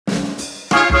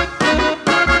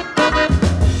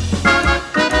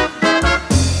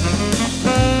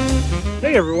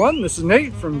Hey everyone, this is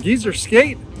Nate from Geezer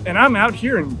Skate, and I'm out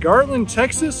here in Garland,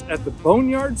 Texas at the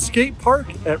Boneyard Skate Park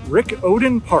at Rick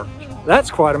Oden Park.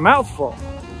 That's quite a mouthful.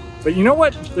 But you know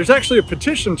what? There's actually a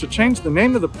petition to change the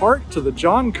name of the park to the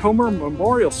Jon Comer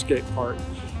Memorial Skatepark.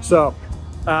 So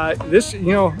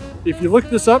if you look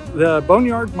this up, the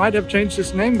Boneyard might have changed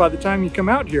its name by the time you come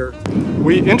out here.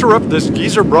 We interrupt this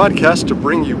Geezer broadcast to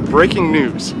bring you breaking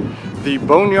news. The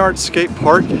Boneyard Skate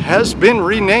Park has been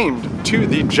renamed to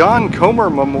the Jon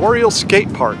Comer Memorial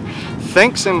Skatepark,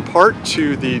 thanks in part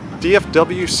to the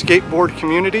DFW skateboard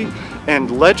community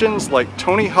and legends like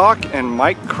Tony Hawk and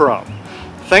Mike Crumb.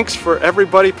 Thanks for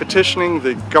everybody petitioning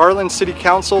the Garland City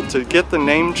Council to get the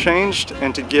name changed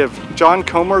and to give Jon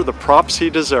Comer the props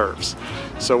he deserves.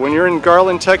 So when you're in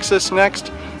Garland, Texas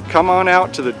next, come on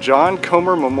out to the Jon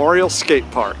Comer Memorial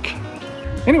Skatepark.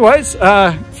 Anyways,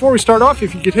 before we start off,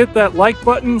 if you could hit that like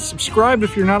button, subscribe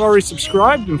if you're not already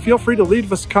subscribed, and feel free to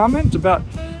leave us a comment about,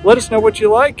 let us know what you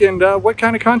like and what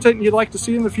kind of content you'd like to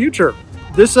see in the future.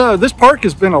 This park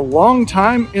has been a long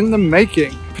time in the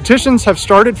making. Petitions have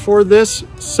started for this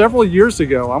several years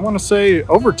ago. I want to say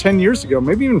over 10 years ago,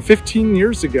 maybe even 15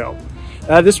 years ago.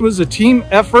 This was a team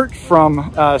effort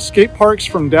from Skate Parks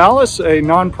from Dallas, a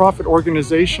nonprofit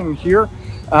organization here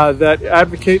that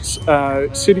advocates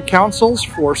city councils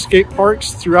for skate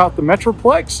parks throughout the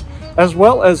Metroplex, as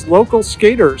well as local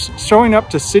skaters showing up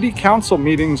to city council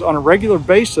meetings on a regular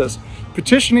basis,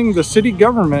 petitioning the city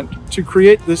government to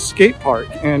create this skate park.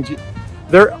 And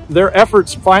their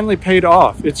efforts finally paid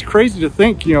off. It's crazy to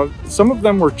think, some of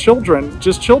them were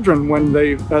just children when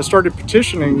they started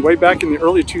petitioning way back in the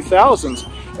early 2000s.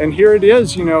 And here it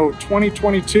is,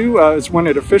 2022 is when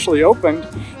it officially opened.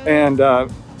 And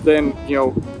then,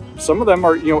 some of them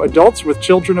are, adults with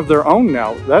children of their own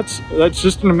now. That's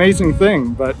just an amazing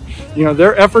thing. But,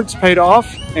 their efforts paid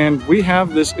off, and we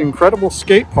have this incredible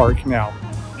skate park now.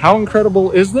 How incredible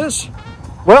is this?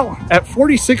 Well, at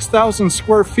 46,000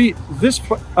 square feet, this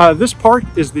park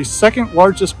is the second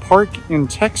largest park in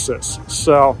Texas.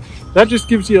 So that just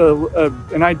gives you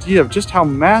an idea of just how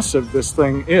massive this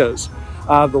thing is.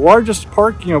 The largest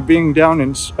park, being down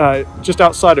in just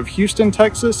outside of Houston,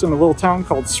 Texas, in a little town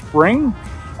called Spring.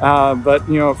 But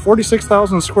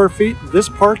 46,000 square feet, this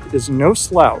park is no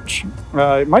slouch.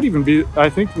 It might even be,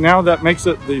 I think now that makes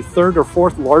it the third or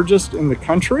fourth largest in the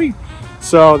country.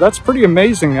 So that's pretty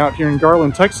amazing out here in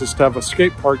Garland, Texas, to have a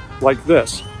skate park like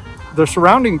this. The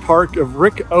surrounding park of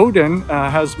Rick Oden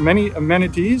has many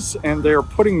amenities, and they're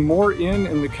putting more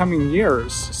in the coming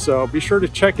years. So be sure to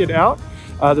check it out.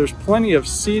 There's plenty of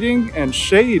seating and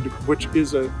shade, which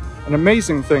is an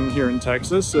amazing thing here in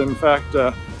Texas. In fact,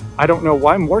 I don't know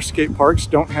why more skate parks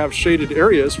don't have shaded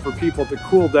areas for people to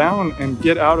cool down and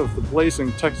get out of the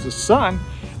blazing Texas sun.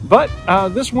 But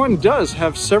this one does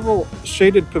have several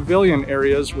shaded pavilion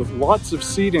areas with lots of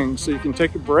seating so you can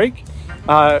take a break.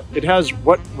 It has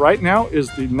what right now is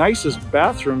the nicest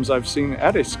bathrooms I've seen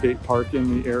at a skate park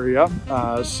in the area.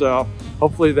 So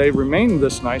hopefully they remain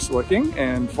this nice looking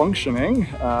and functioning.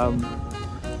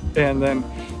 And then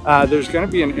there's going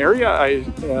to be an area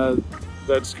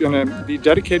that's going to be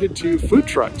dedicated to food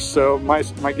trucks. So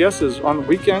my guess is on the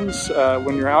weekends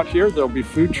when you're out here, there'll be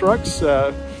food trucks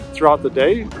throughout the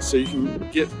day, so you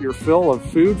can get your fill of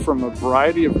food from a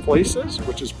variety of places,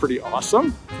 which is pretty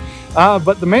awesome.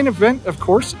 But the main event, of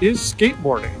course, is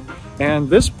skateboarding. And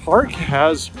this park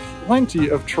has plenty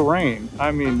of terrain.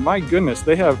 I mean, my goodness,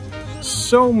 they have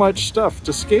so much stuff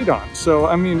to skate on. So,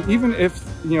 I mean, even if,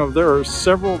 there are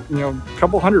several,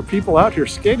 couple hundred people out here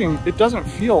skating, it doesn't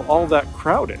feel all that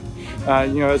crowded.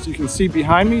 As you can see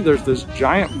behind me, there's this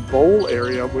giant bowl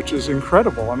area, which is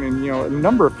incredible. I mean, a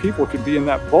number of people could be in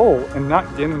that bowl and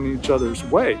not get in each other's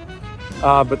way.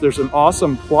 But there's an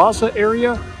awesome plaza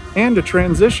area and a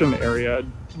transition area,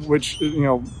 which,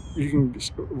 you can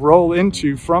roll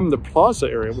into from the plaza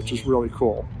area, which is really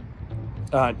cool.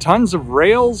 Tons of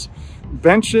rails,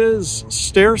 benches,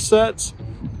 stair sets,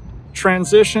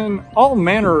 transition, all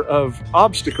manner of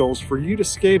obstacles for you to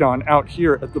skate on out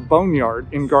here at the Boneyard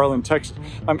in Garland, Texas.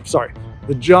 I'm sorry,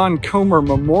 the Jon Comer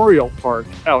Memorial Park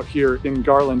out here in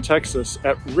Garland, Texas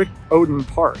at Rick Oden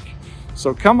Park.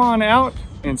 So come on out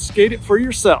and skate it for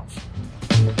yourself.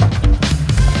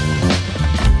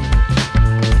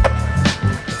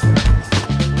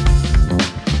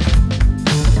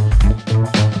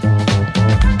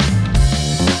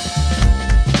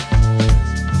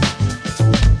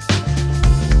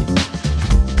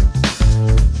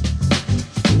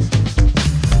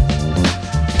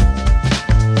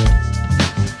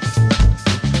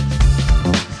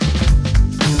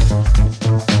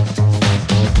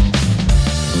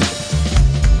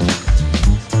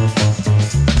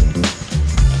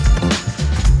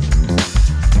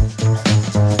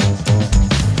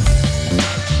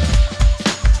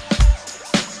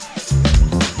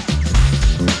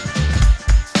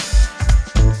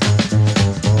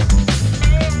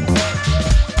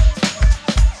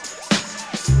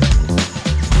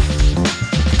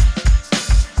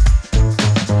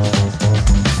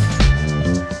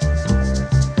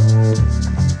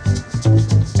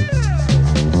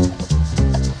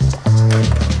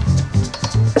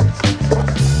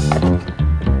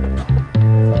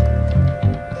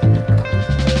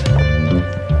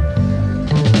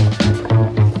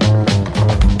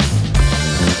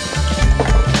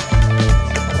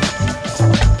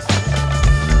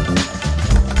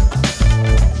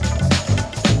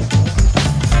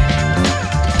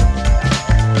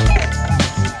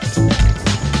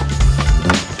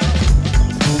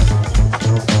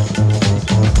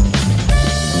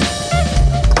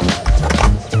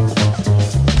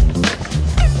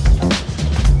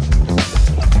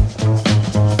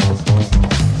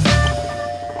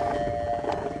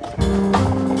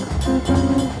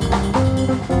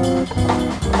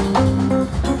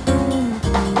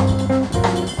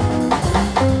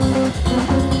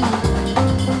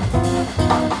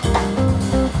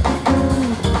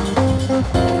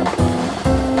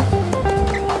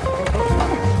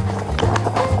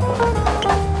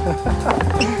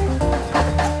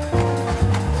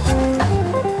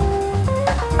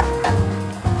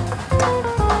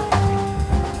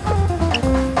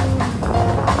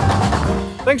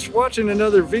 watching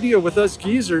another video with us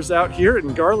geezers out here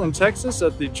in Garland, Texas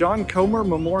at the Jon Comer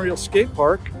Memorial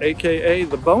Skatepark, aka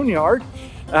the Boneyard.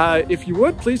 If you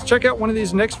would, please check out one of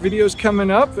these next videos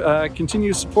coming up.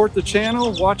 Continue to support the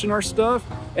channel, watching our stuff,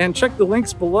 and check the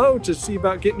links below to see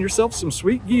about getting yourself some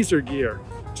sweet geezer gear.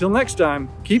 Till next time,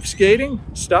 keep skating,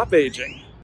 stop aging.